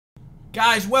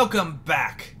Guys, welcome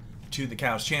back to the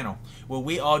Cows channel, where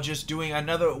we are just doing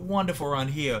another wonderful run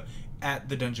here at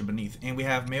the Dungeon Beneath. And we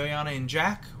have Mariana and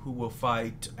Jack, who will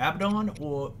fight Abaddon,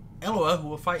 or Eloa, who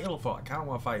will fight Illithar. I kind of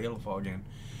want to fight Illithar again.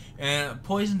 And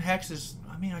Poison Hex is,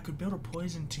 I mean, I could build a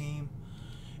poison team.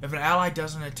 If an ally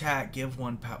doesn't attack, give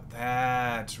one power.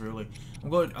 That's really... I'm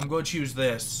going to choose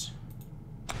this.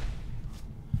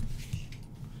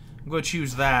 I'm going to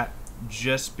choose that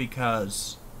just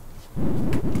because...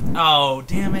 Oh,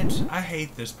 damn it. I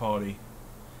hate this party.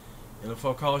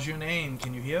 Illithar calls your name.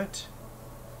 Can you hear it?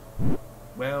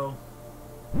 Well,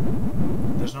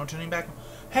 there's no turning back.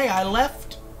 Hey, I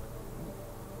left.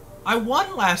 I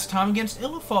won last time against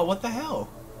Illithar. What the hell?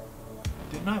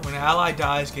 Didn't I? When an ally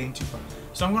dies, gain 2 power.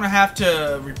 So I'm going to have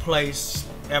to replace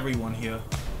everyone here.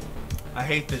 I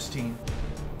hate this team.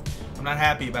 I'm not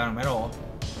happy about them at all.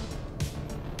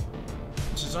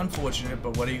 This is unfortunate,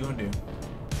 but what are you going to do?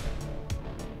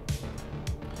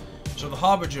 So the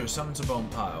Harbinger summons a bone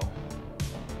pile.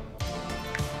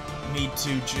 Need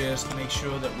to just make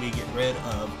sure that we get rid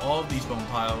of all of these bone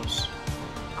piles.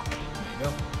 There you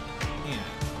go.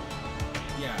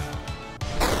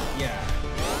 Yeah.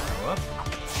 Go up.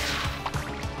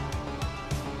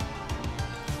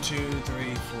 2,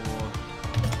 3, 4.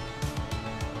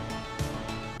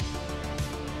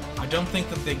 I don't think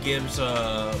that that gives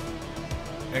a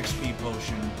XP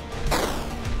potion.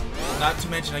 Not to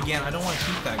mention, again, I don't want to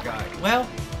keep that guy. Well,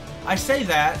 I say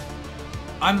that.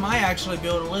 I might actually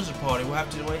build a lizard party. We'll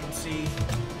have to wait and see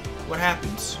what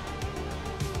happens.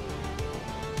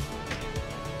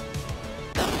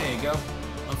 There you go.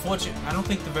 Unfortunately, I don't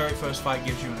think the very first fight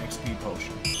gives you an XP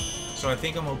potion. So I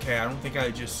think I'm okay. I don't think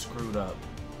I just screwed up.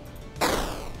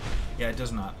 Yeah, it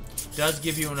does not. It does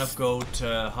give you enough gold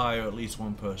to hire at least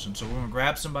one person. So we're going to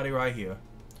grab somebody right here.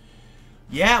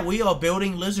 Yeah, we are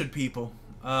building lizard people.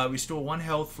 Restore 1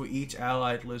 health for each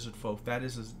allied lizard folk. That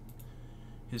is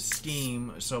his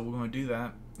scheme, so we're going to do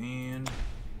that. And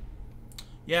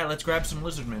yeah, let's grab some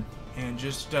lizardmen and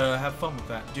just have fun with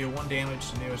that. Deal 1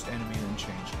 damage to nearest enemy and then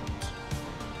change things.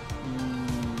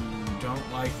 Ooh,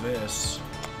 don't like this.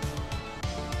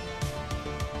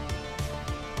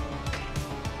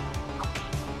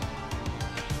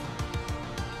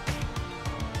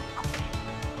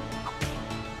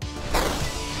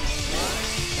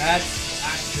 That's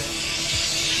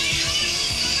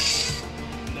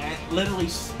literally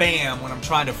spam when I'm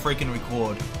trying to freaking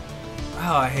record.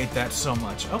 Oh, I hate that so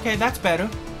much. Okay, that's better.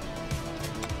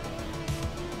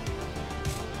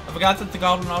 I forgot that the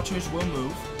golden altars will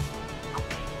move.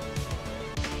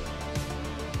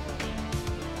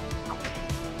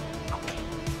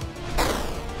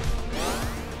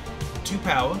 Two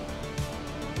power.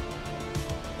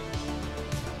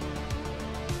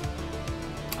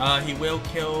 He will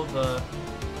kill the...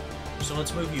 So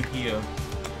let's move you here.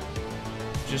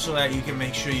 Just so that you can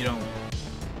make sure you don't...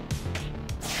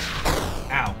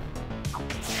 Ow.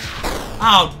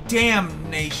 Oh,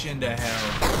 damnation to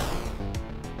hell.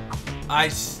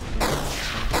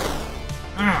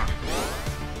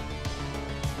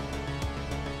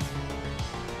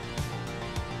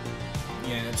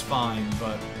 Yeah, it's fine,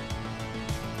 but...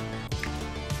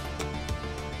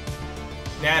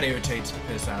 That irritates the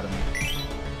piss out of me.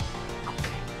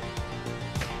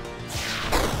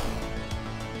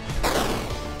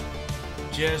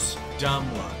 Just dumb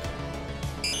luck.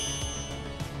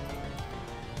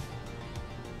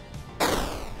 There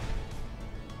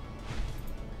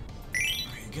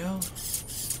you go.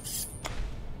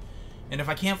 And if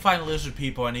I can't find lizard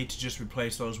people, I need to just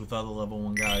replace those with other level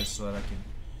 1 guys so that I can...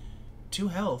 2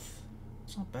 health.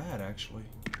 It's not bad, actually.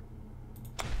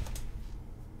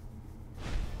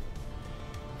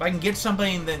 If I can get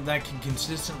somebody that can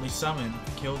consistently summon,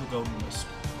 kill the golden wisp.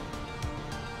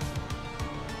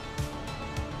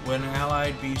 When an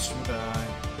allied beast will die,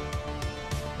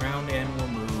 round end will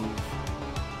move.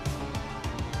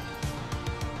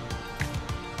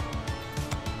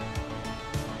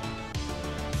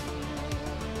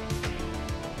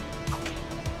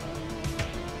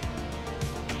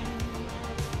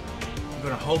 I'm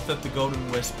gonna hope that the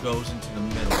golden wisp goes into the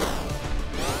middle,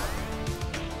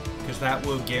 because that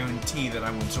will guarantee that I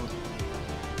win. So,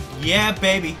 yeah,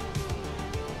 baby.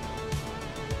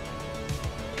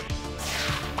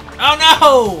 Oh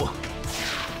no!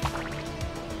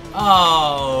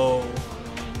 Oh.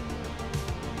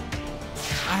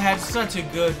 I had such a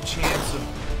good chance of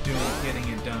getting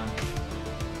it done.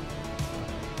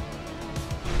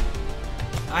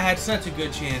 I had such a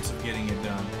good chance of getting it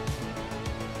done.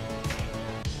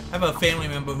 I have a family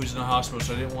member who's in the hospital,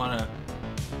 so I didn't want to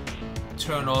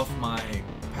turn off my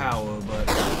power, but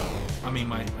I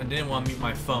mean, I didn't want to mute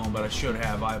my phone, but I should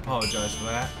have. I apologize for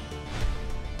that.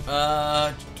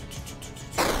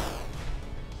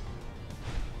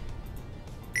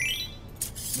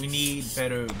 We need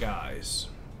better guys.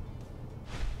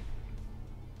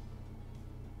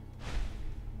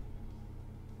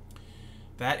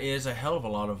 That is a hell of a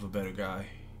lot of a better guy.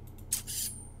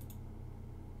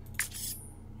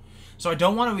 So I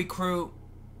don't want to recruit...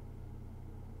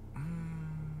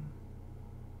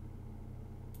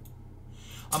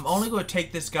 I'm only going to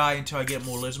take this guy until I get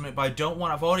more Lizardmen, but I don't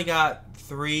want... I've already got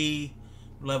 3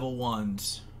 level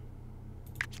 1s.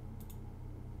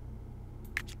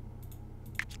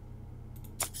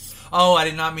 Oh, I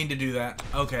did not mean to do that.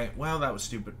 Okay, well, that was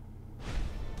stupid.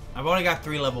 I've already got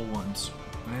 3 level 1s.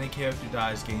 When any character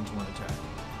dies, gains 1 attack.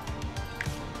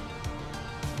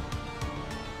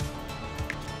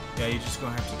 Yeah, you're just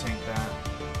going to have to tank that.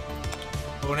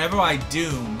 But whenever I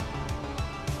doom,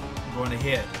 I'm going to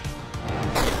hit. I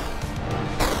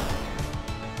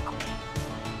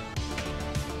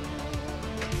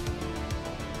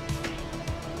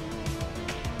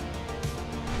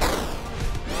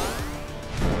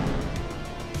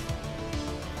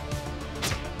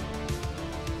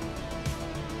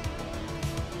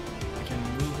can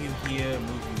move you here,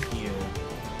 move you here.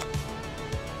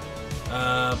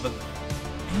 But...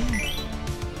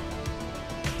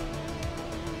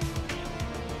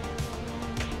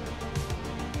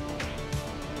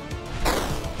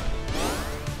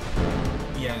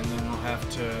 Yeah, and then I'll have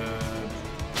to...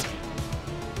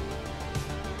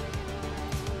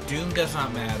 Doom does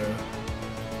not matter.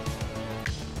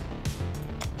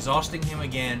 Exhausting him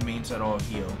again means that I'll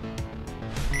heal.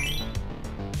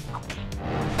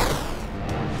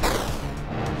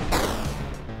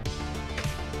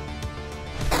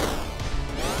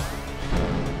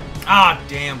 Ah,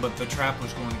 damn, but the trap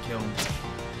was going to kill him.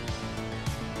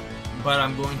 But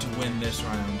I'm going to win this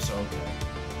round, so okay.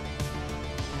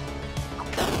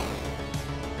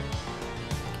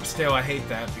 Still, I hate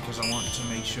that because I want to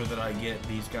make sure that I get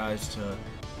these guys to...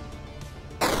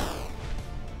 I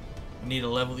need to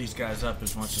level these guys up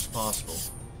as much as possible.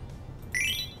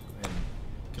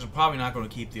 Because I'm probably not going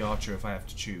to keep the Archer if I have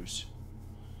to choose.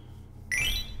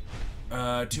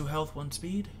 2 health, 1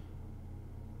 speed.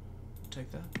 Take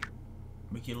that.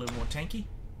 Make you a little more tanky.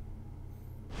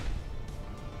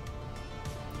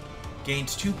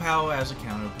 Gains 2 power as a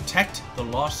counter. Protect the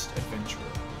Lost Adventurer.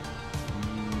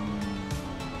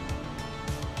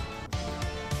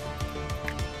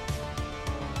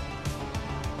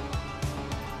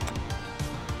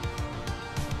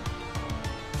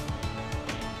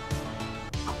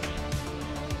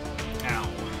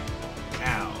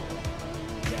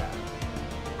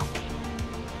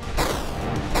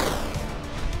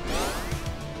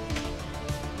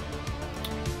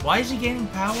 Why is he gaining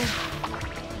power?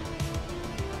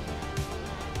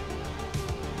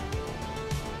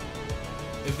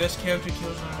 If this character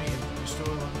kills an enemy,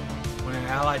 restore when an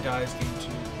ally dies, gain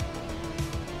 2.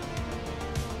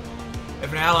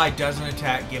 If an ally doesn't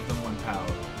attack, give them 1 power.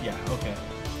 Yeah, okay.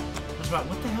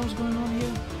 What the hell is going on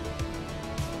here?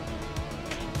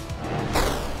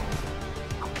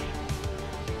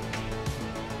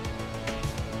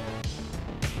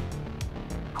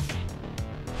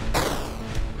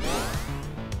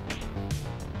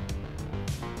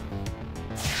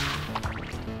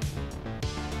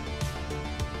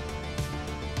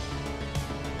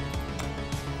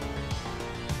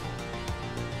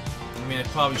 I mean, I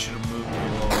probably should have moved a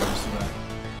little lower so that...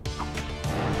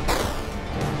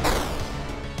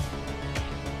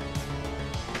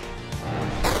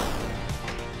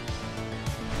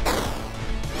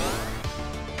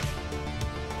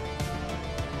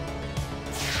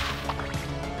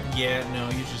 Yeah, no,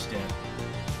 you're just dead.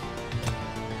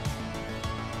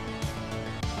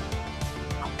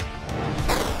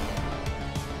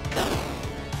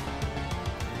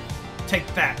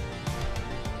 Take that.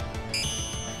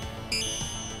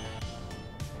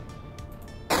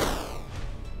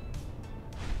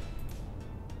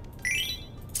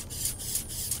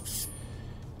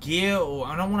 Gear, or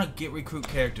I don't want to get recruit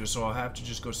characters, so I'll have to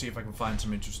just go see if I can find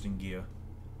some interesting gear.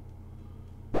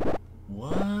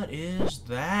 What is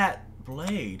that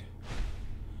blade?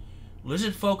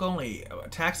 Lizard folk only.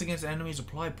 Attacks against enemies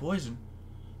apply poison.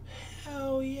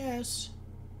 Hell yes.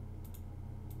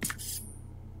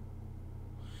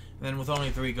 And then with only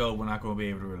 3 gold, we're not going to be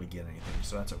able to really get anything,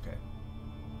 so that's okay.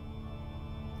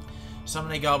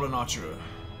 Summon a Goblin Archer.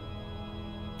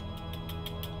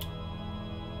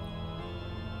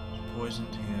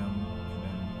 Poisoned him, and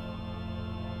then...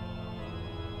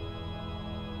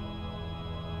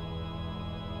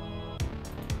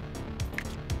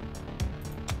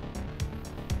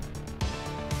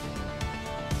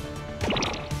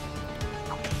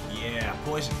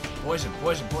 poison, poison,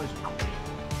 poison, poison.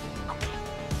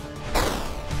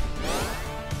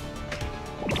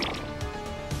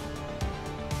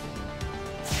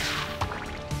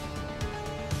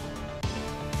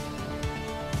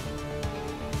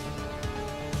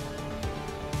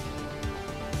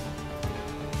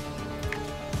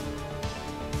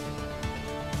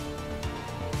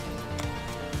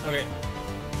 Okay.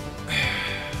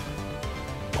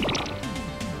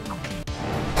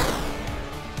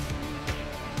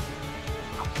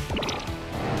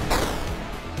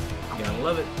 Gotta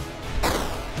love it.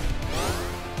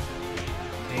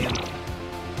 Damn.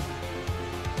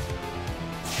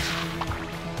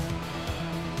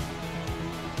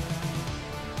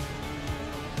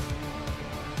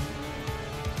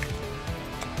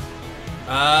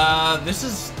 This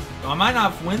is... I might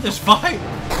not win this fight.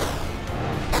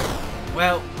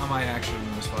 Well, I might actually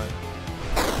win this fight.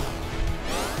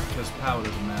 Because power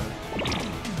doesn't matter.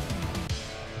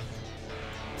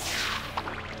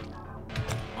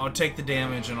 I'll take the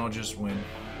damage and I'll just win.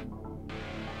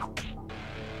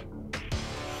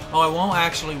 Oh, I won't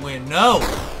actually win. No!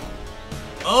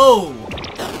 Oh!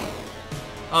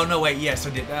 Oh, no, wait. Yes,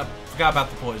 I did. I forgot about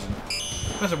the poison.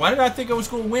 Listen, why did I think I was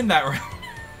going to win that round?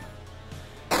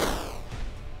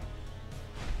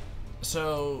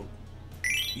 So...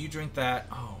 You drink that.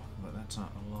 Oh, but that's not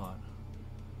a lot.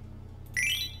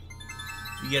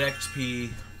 You get XP.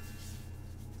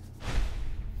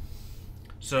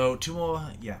 So, 2 more.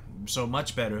 Yeah, so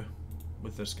much better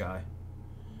with this guy.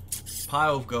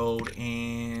 Pile of gold.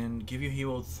 And give your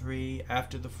hero 3.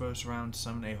 After the first round,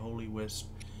 summon a Holy Wisp.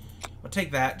 I'll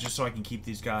take that just so I can keep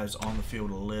these guys on the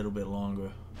field a little bit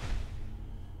longer.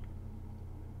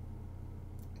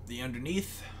 The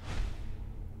underneath.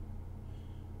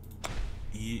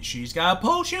 She's got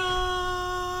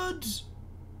potions!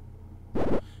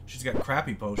 She's got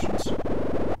crappy potions.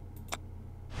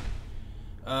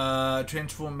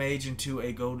 Transform mage into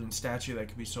a golden statue that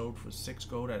can be sold for 6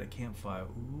 gold at a campfire.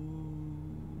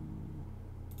 Ooh.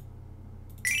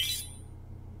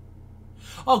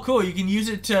 Oh, cool. You can use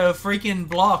it to freaking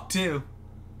block, too.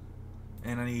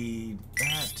 And I need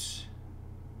that.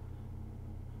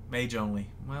 Mage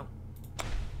only. Well,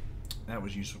 that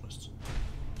was useless.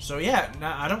 So yeah,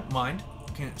 I don't mind.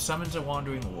 Summons a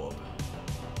wandering orb.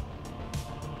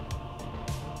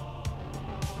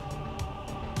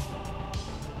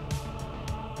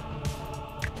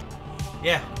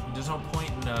 Yeah, there's no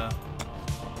point in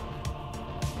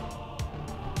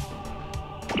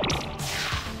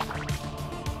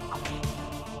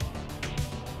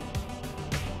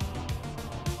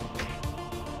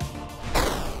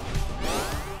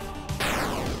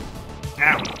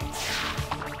Ow!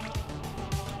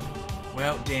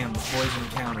 Well, damn, the poison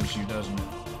counters you, doesn't it?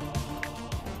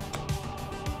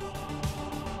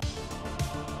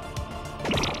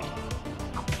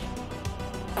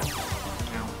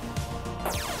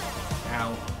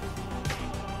 Ow. Ow.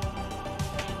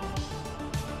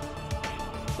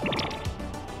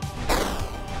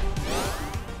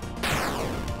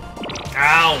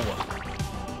 Ow!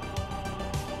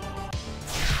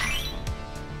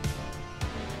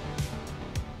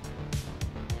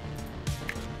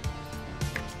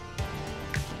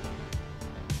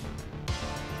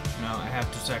 No, I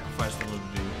have to sacrifice the little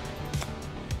dude.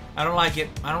 I don't like it.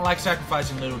 I don't like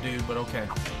sacrificing little dude, but okay.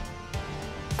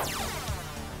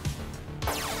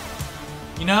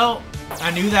 You know,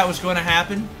 I knew that was going to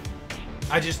happen.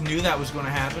 I just knew that was going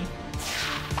to happen.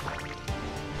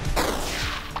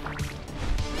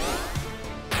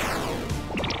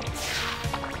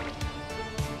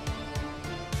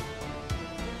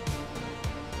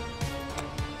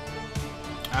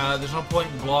 There's no point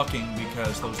in blocking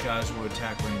because those guys will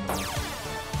attack randomly.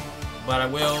 But I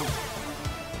will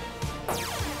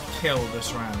kill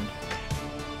this round.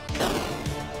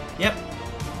 Yep.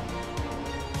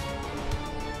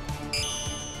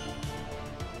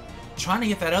 Trying to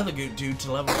get that other good dude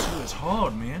to level 2 is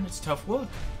hard, man. It's tough work.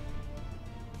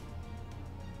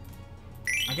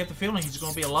 I get the feeling he's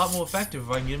going to be a lot more effective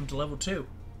if I can get him to level 2.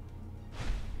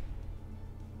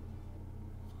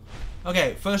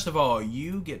 Okay, first of all,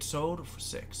 you get sold for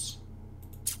 6.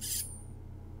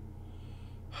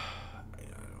 I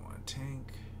don't want to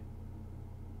tank.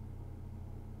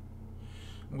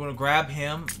 I'm going to grab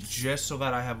him just so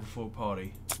that I have a full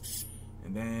party.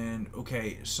 And then,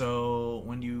 okay, so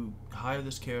when you hire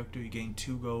this character, you gain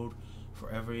 2 gold for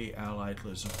every allied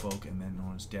lizard folk, and then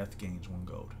on his death gains 1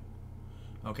 gold.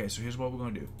 Okay, so here's what we're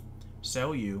going to do.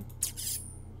 Sell you.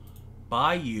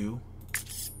 Buy you.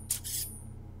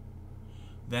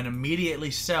 Then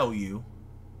immediately sell you.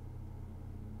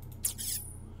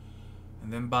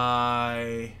 And then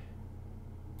buy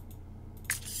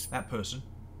That person.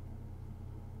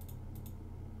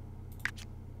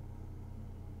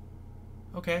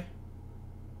 Okay.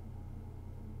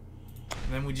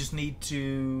 And then we just need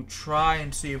to try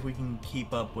and see if we can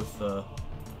keep up with the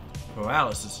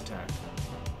paralysis attack.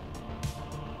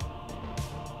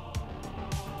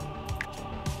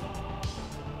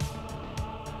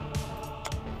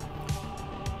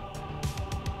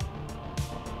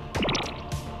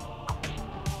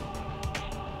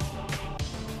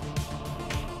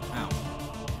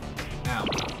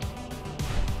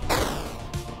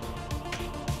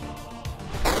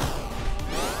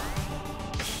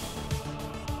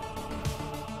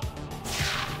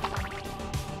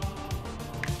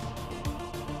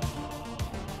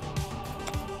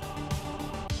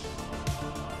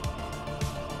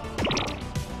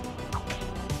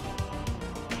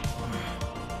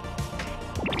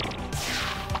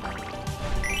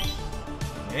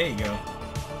 There you go.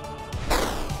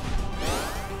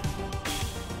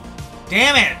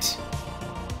 Damn it!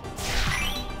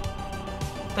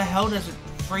 What the hell does it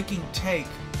freaking take?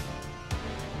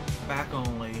 Back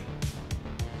only.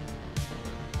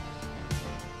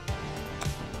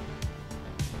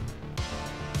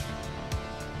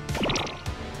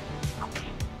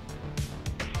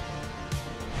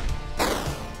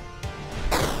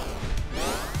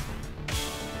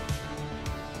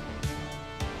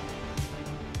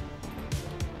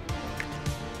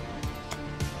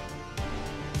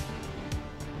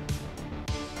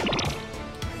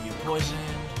 Poisoned.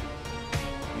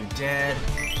 You're dead.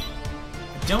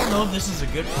 I don't know if this is a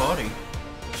good party.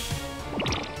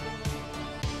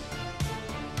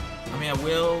 I mean, I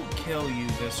will kill you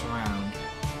this round.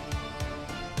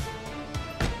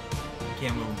 I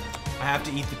can't move. I have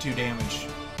to eat the 2 damage.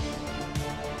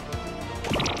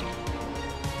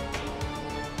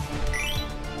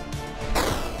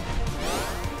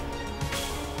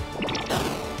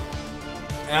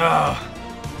 Ugh.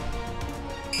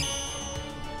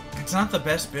 It's not the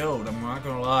best build, I'm not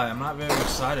gonna lie. I'm not very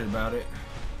excited about it.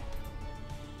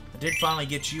 I did finally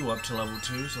get you up to level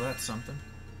 2, so that's something.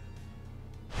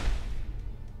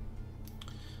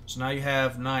 So now you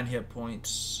have 9 hit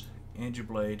points and your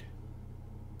blade.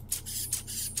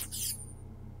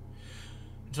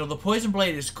 So the poison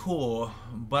blade is cool,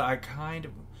 but I kind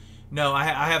of... No, I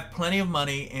have plenty of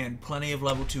money and plenty of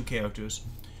level 2 characters.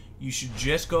 You should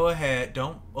just go ahead.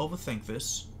 Don't overthink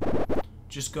this.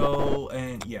 Just go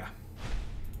and... yeah.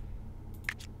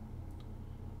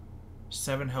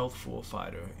 7 health for a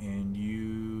fighter, and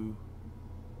you...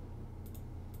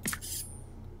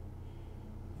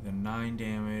 then 9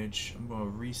 damage. I'm going to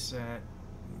reset.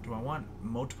 Do I want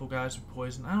multiple guys with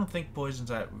poison? I don't think poison's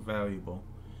that valuable.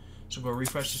 So I'm going to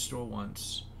refresh the store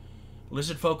once.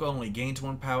 Lizard folk only. Gains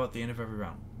 1 power at the end of every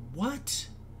round. What?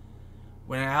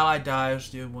 When an ally dies,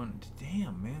 deal 1...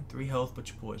 Damn, man. 3 health, but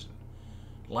you're poisoned.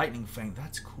 Lightning Feint.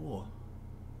 That's cool.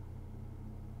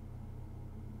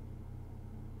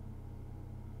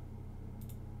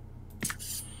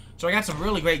 So I got some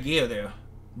really great gear there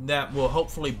that will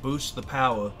hopefully boost the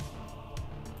power.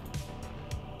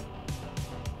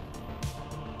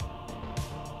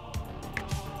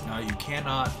 Now you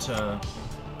cannot... ouch.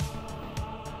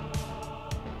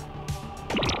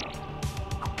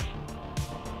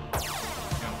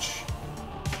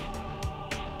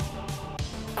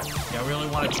 Yeah, I really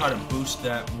want to try to boost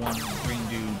that one green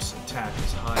dude's attack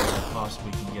as high as I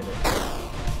possibly can get it.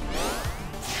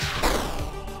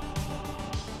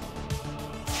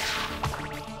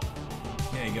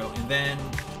 Go. And then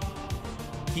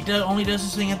he only does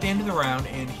this thing at the end of the round,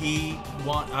 and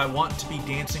I want to be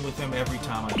dancing with him every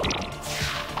time I can.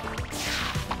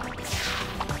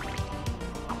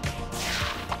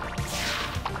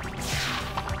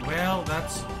 Well,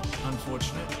 that's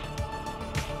unfortunate.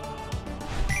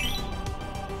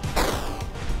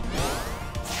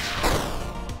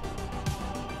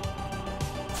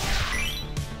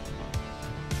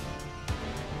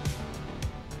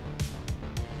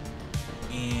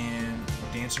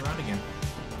 Around again.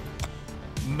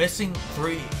 Missing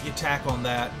 3 attack on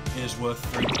that is worth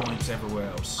 3 points everywhere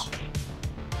else.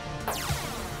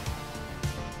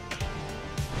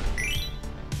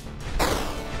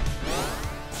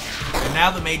 And now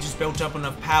the mage has built up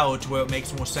enough power to where it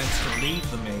makes more sense to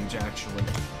leave the mage actually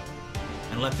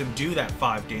and let them do that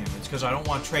 5 damage, because I don't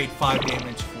want to trade 5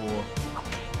 damage for...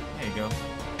 There you go.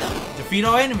 Defeat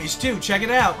our enemies too. Check it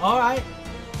out. Alright.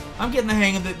 I'm getting the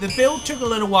hang of it. The build took a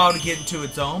little while to get into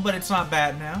its own, but it's not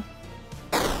bad now.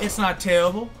 It's not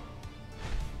terrible.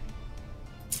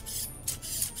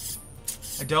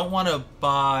 I don't want to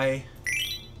buy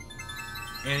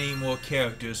any more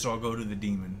characters, so I'll go to the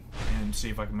demon and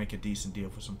see if I can make a decent deal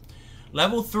for some.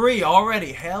 Level 3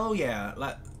 already. Hell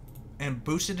yeah. And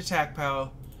boosted attack power.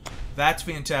 That's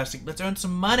fantastic. Let's earn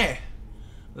some money.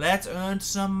 Let's earn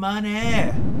some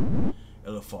money.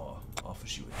 Illifar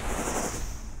offers you a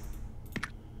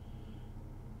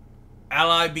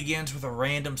ally begins with a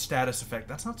random status effect.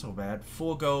 That's not so bad.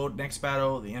 4 gold. Next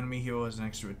battle, the enemy hero has an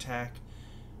extra attack.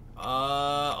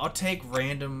 I'll take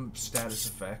random status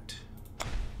effect.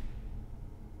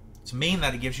 It's mean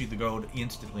that it gives you the gold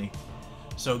instantly.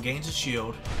 So gains a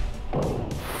shield.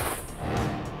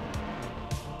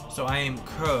 So I am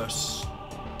Curse,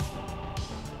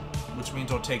 which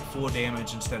means I'll take 4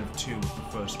 damage instead of 2 with the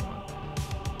first one.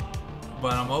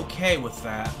 But I'm okay with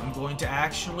that. I'm going to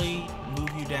actually move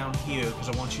you down here because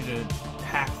I want you to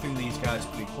hack through these guys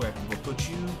pretty quick. We'll put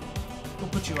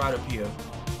you right up here.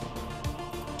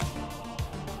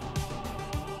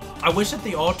 I wish that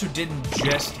the altar didn't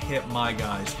just hit my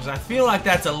guys, because I feel like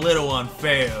that's a little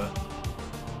unfair. There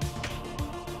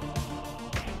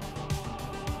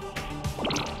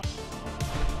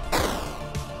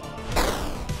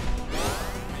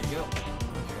you go.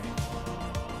 Okay.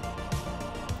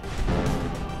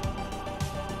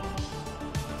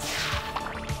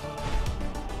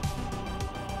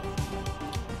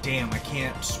 Damn, I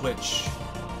can't switch,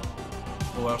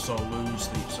 or else I'll lose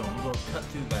these. So I'm going to cut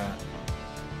through that.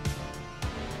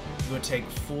 You're going to take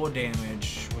 4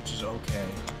 damage, which is okay.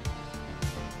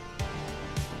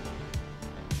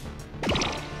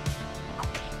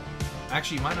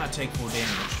 Actually, you might not take 4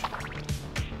 damage.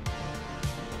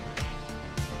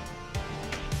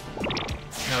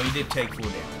 No, you did take 4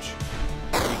 damage.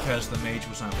 Because the mage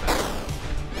was not fast enough.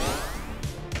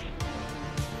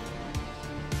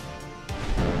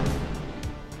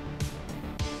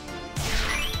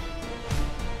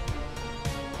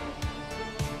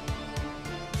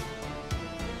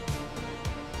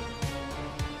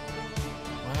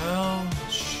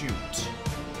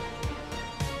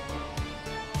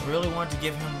 I really want to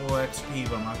give him more XP,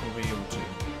 but I'm not going to be able to.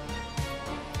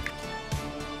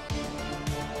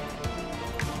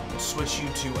 I'll switch you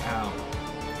two out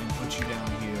and put you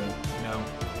down here. No,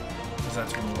 because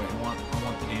that's going to wait. I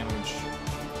want the damage.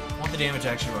 I want the damage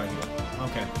actually right here.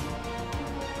 Okay.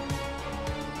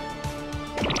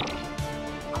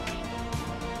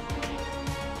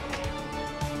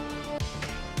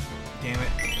 Damn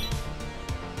it.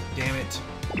 Damn it.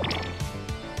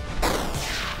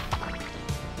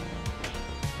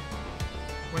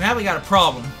 Well, now we got a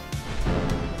problem.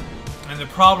 And the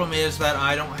problem is that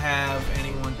I don't have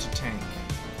anyone to tank.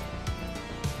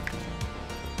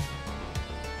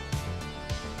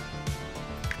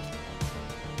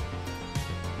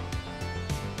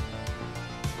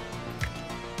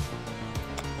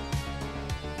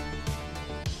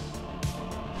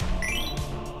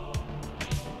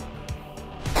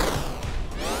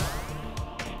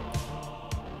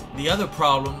 The other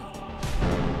problem,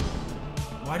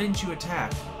 why didn't you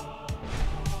attack?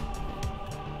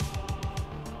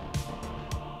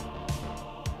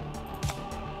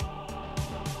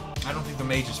 I don't think the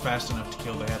mage is fast enough to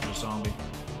kill the headless zombie.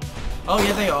 Oh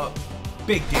yeah, they are.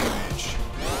 Big damage.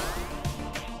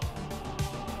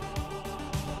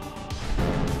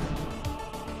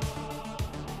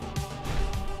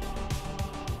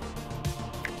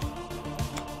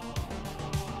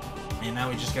 And now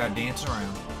we just gotta dance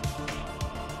around.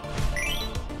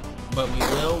 But we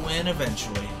will win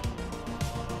eventually.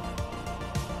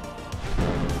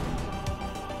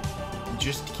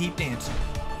 Just keep dancing.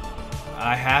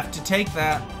 I have to take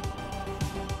that.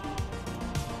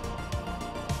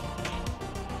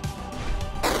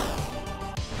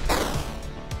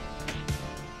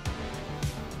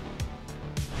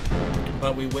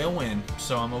 But we will win,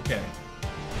 so I'm okay.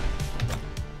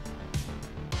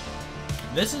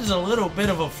 This is a little bit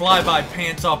of a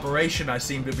fly-by-pants operation I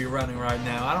seem to be running right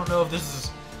now. I don't know if this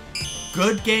is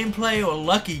good gameplay or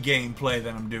lucky gameplay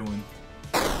that I'm doing.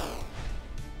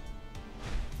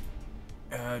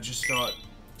 Just start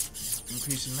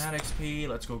increasing that XP.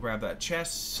 Let's go grab that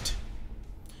chest.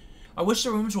 I wish the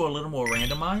rooms were a little more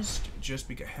randomized, just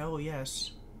because, hell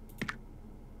yes.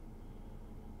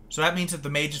 So that means that the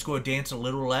mage is going to dance a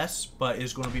little less, but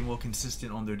is going to be more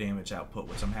consistent on their damage output,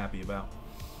 which I'm happy about.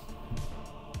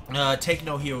 Take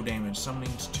no hero damage.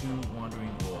 Summoning's 2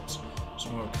 wandering wolves. So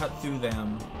I'm going to cut through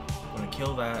them. Going to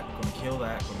kill that. Going to kill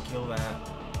that. Going to kill that.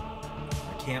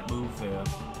 I can't move there.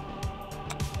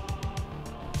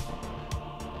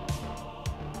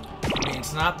 I mean,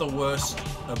 it's not the worst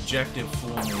objective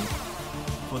for me.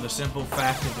 For the simple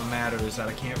fact of the matter is that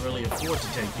I can't really afford to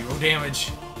take hero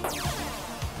damage.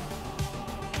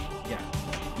 Yeah.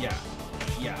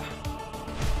 Yeah.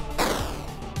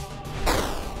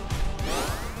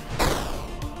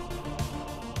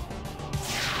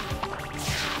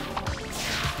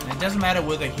 doesn't matter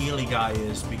where the Healy guy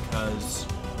is because...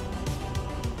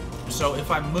 So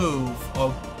if I move,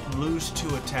 I'll lose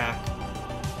 2 attack,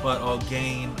 but I'll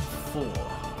gain 4.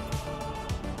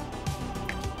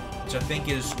 Which I think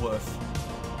is worth.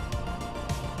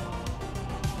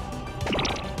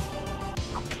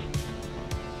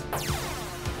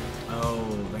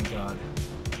 Oh, thank God.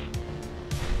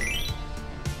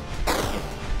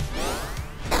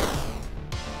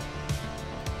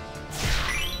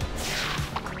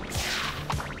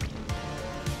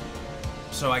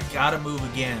 So I gotta move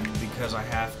again because I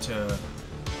have to...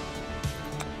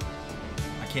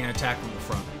 I can't attack from the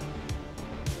front.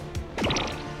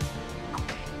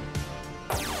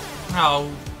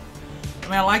 No. I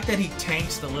mean, I like that he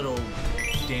tanks the little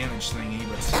damage thingy,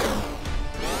 but still.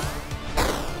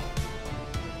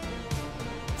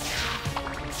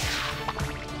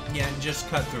 Yeah, and just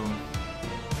cut through him.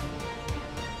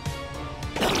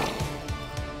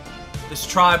 This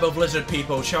tribe of lizard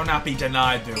people shall not be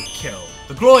denied their kill.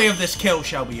 The glory of this kill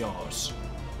shall be ours.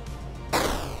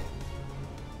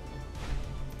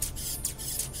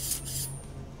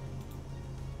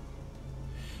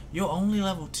 You're only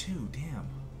level 2, damn.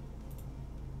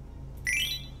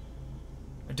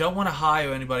 I don't want to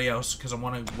hire anybody else because I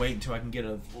want to wait until I can get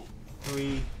a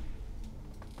 3.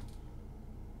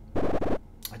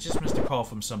 I just missed a call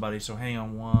from somebody, so hang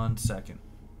on 1 second.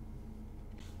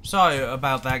 Sorry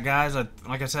about that, guys.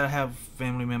 Like I said, I have a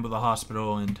family member at the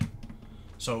hospital, and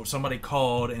so somebody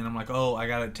called, and I'm like, oh, I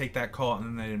gotta take that call, and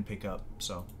then they didn't pick up.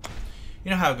 So,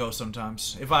 you know how it goes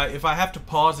sometimes. If I have to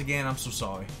pause again, I'm so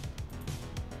sorry.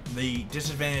 The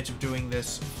disadvantage of doing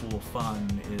this for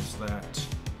fun is that...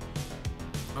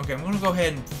 Okay, I'm gonna go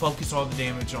ahead and focus all the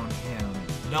damage on him.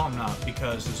 No, I'm not,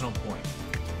 because there's no point.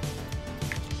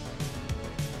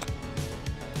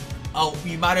 Oh,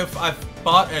 you might have... I've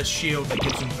bought a shield that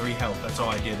gives him 3 health. That's all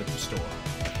I did at the store.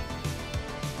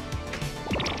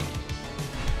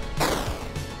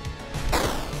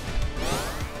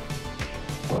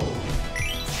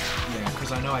 Yeah,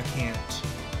 because I know I can't...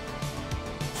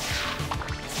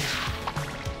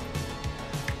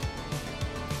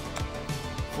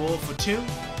 4 for 2.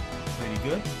 Pretty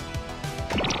good.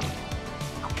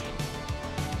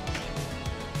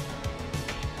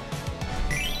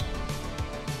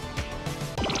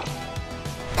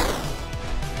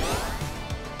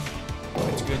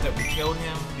 It's good that we killed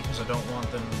him because I don't want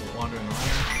them wandering around.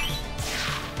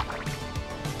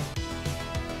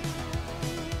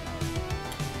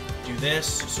 Do this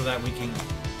so that we can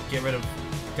get rid of...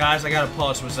 Guys, I gotta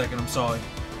pause for a second. I'm sorry.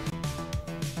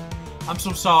 I'm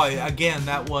so sorry. Again,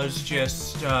 that was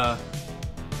just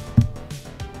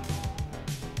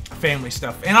family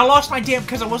stuff, and I lost my damn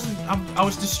because I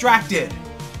was distracted.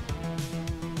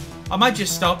 I might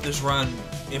just stop this run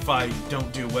if I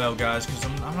don't do well, guys, because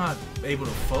I'm not able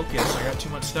to focus. I got too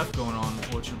much stuff going on,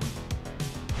 unfortunately.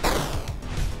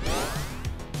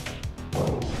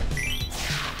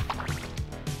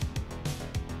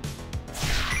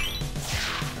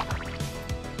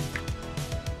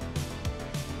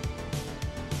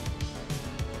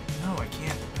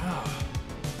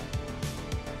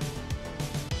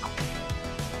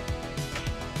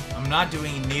 Not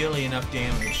doing nearly enough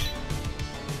damage.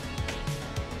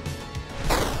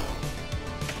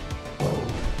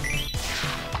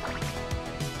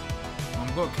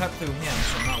 I'm going to cut through him,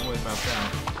 so I'm not worried about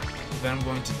that. Then I'm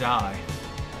going to die.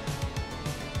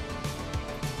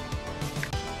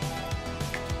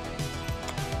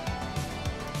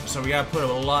 So we gotta put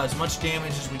as much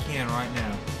damage as we can right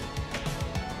now.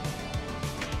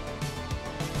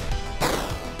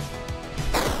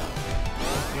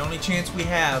 The only chance we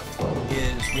have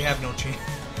is we have no chance.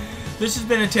 This has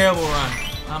been a terrible run.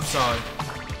 I'm sorry.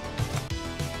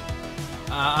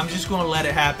 I'm just going to let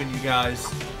it happen, you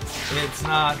guys. It's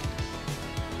not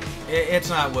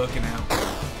working out.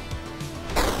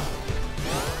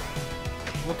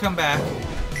 We'll come back.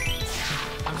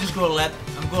 I'm going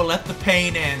to let the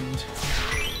pain end.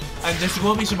 And this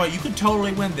will be somebody you could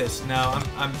totally win this. No,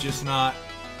 I'm just not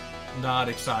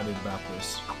excited about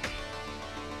this.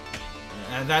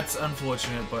 And that's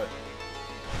unfortunate, but...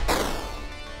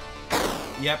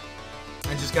 Yep.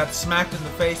 I just got smacked in the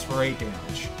face for 8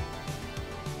 damage.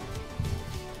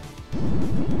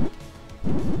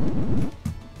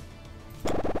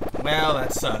 Well,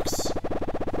 that sucks.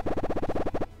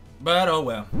 But, oh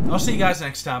well. I'll see you guys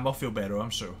next time. I'll feel better,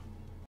 I'm sure.